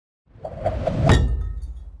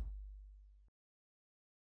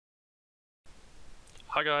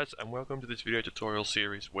Hi guys, and welcome to this video tutorial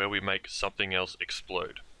series where we make something else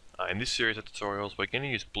explode. In this series of tutorials we're going to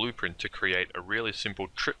use Blueprint to create a really simple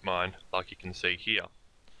trip mine like you can see here,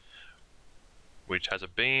 which has a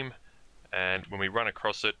beam, and when we run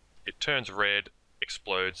across it, it turns red,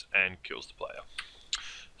 explodes and kills the player.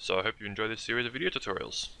 So I hope you enjoy this series of video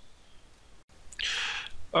tutorials.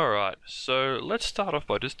 Alright, so let's start off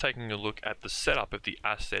by just taking a look at the setup of the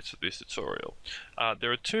assets of this tutorial. There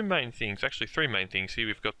are two main things, actually three main things here.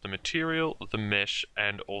 We've got the material, the mesh,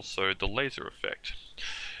 and also the laser effect.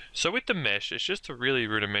 So with the mesh, it's just a really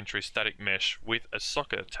rudimentary static mesh with a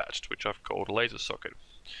socket attached, which I've called a laser socket.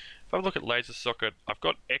 If I look at laser socket, I've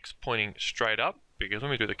got X pointing straight up, because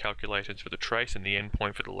when we do the calculations for the trace and the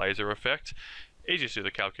endpoint for the laser effect, easier to do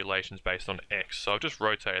the calculations based on X, so I've just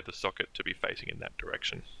rotated the socket to be facing in that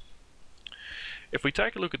direction. If we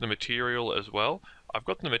take a look at the material as well, I've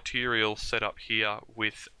got the material set up here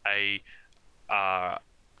with a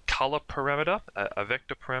color parameter, a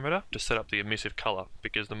vector parameter, to set up the emissive color,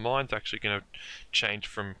 because the mine's actually going to change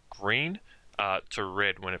from green to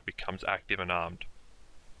red when it becomes active and armed.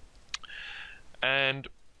 And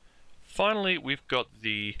finally, we've got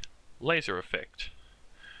the laser effect,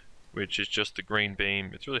 which is just the green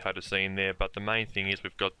beam. It's really hard to see in there, but the main thing is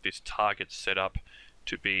we've got this target set up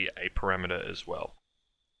to be a parameter as well.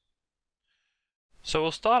 So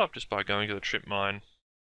we'll start off just by going to the Tripmine,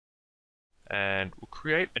 and we'll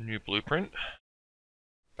create a new blueprint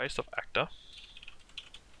based off actor.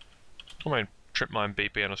 I'll name Tripmine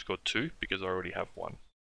BP_2 because I already have one.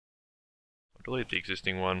 I'll delete the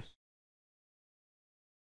existing one.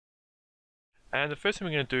 And the first thing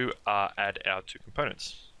we're going to do are add our two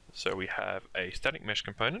components. So we have a static mesh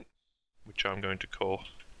component, which I'm going to call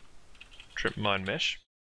Tripmine mesh,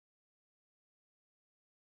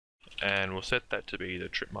 and we'll set that to be the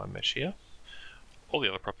Tripmine mesh here. All the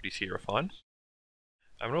other properties here are fine.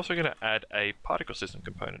 And we're also going to add a particle system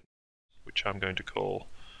component, which I'm going to call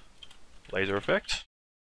laser effect,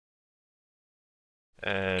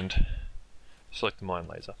 and select the mine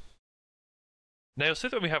laser. Now you'll see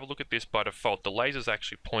that when we have a look at this, by default the laser is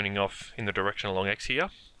actually pointing off in the direction along X here.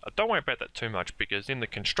 Don't worry about that too much, because in the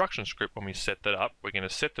construction script when we set that up, we're going to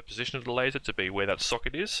set the position of the laser to be where that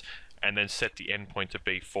socket is, and then set the endpoint to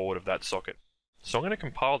be forward of that socket. So I'm going to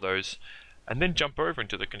compile those and then jump over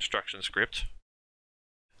into the construction script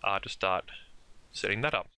to start setting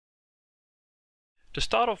that up. To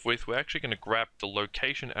start off with, we're actually going to grab the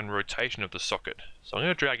location and rotation of the socket. So I'm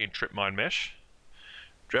going to drag in Tripmine mesh,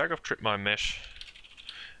 drag off Tripmine mesh,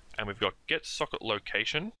 and we've got get socket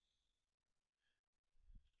location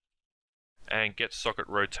and get socket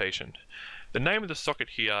rotation. The name of the socket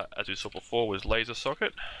here, as we saw before, was laser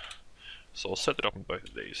socket, so I'll set that up in both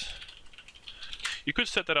of these. You could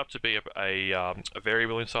set that up to be a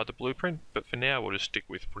variable inside the blueprint, but for now we'll just stick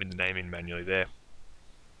with putting the name in manually there.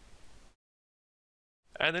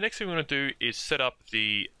 And the next thing we're going to do is set up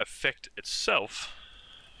the effect itself.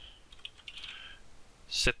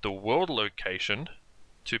 Set the world location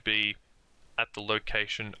to be at the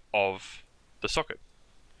location of the socket.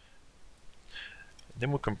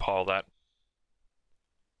 Then we'll compile that.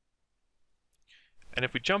 And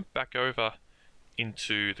if we jump back over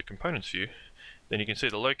into the components view, then you can see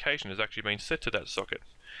the location has actually been set to that socket.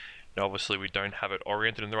 Now obviously we don't have it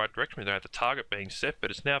oriented in the right direction, we don't have the target being set,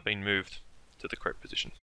 but it's now been moved to the correct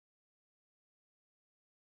position.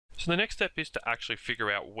 So the next step is to actually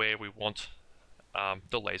figure out where we want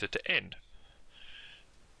the laser to end.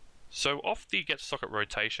 So off the get socket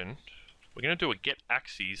rotation, we're going to do a get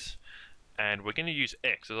axes, and we're going to use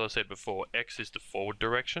X. As I said before, X is the forward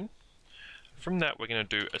direction. From that we're going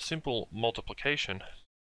to do a simple multiplication,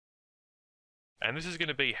 and this is going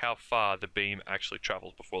to be how far the beam actually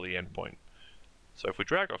travels before the endpoint. So if we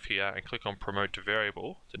drag off here and click on promote to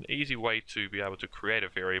variable, it's an easy way to be able to create a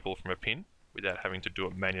variable from a pin without having to do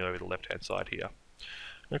it manually over the left hand side here.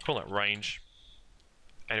 I'm going to call that range.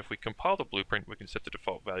 And if we compile the blueprint, we can set the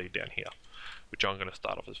default value down here, which I'm going to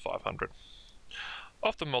start off as 500.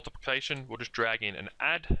 Off the multiplication, we'll just drag in and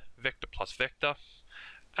add vector plus vector,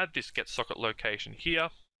 add this get socket location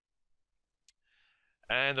here,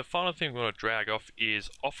 and the final thing we're going to drag off is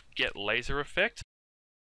off get laser effect.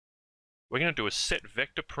 We're going to do a set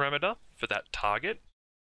vector parameter for that target,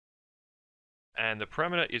 and the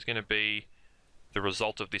parameter is going to be the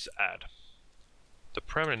result of this add. The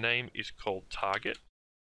parameter name is called target.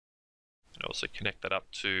 And also connect that up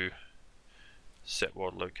to set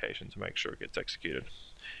world location to make sure it gets executed.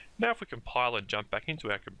 Now if we compile and jump back into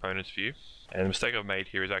our components view, and the mistake I've made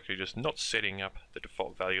here is actually just not setting up the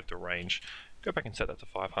default value of the range. Go back and set that to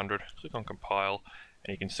 500, click on compile,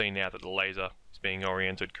 and you can see now that the laser is being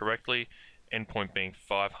oriented correctly endpoint being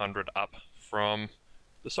 500 up from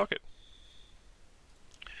the socket.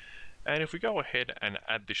 And if we go ahead and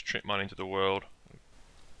add this Tripmine into the world,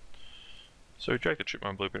 so drag the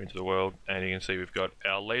Tripmine blueprint into the world, and you can see we've got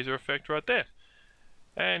our laser effect right there.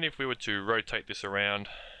 And if we were to rotate this around,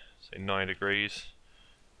 say 90 degrees,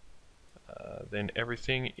 then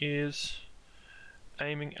everything is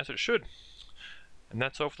aiming as it should. And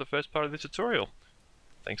that's all for the first part of this tutorial.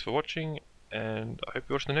 Thanks for watching, and I hope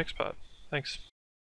you watch the next part. Thanks.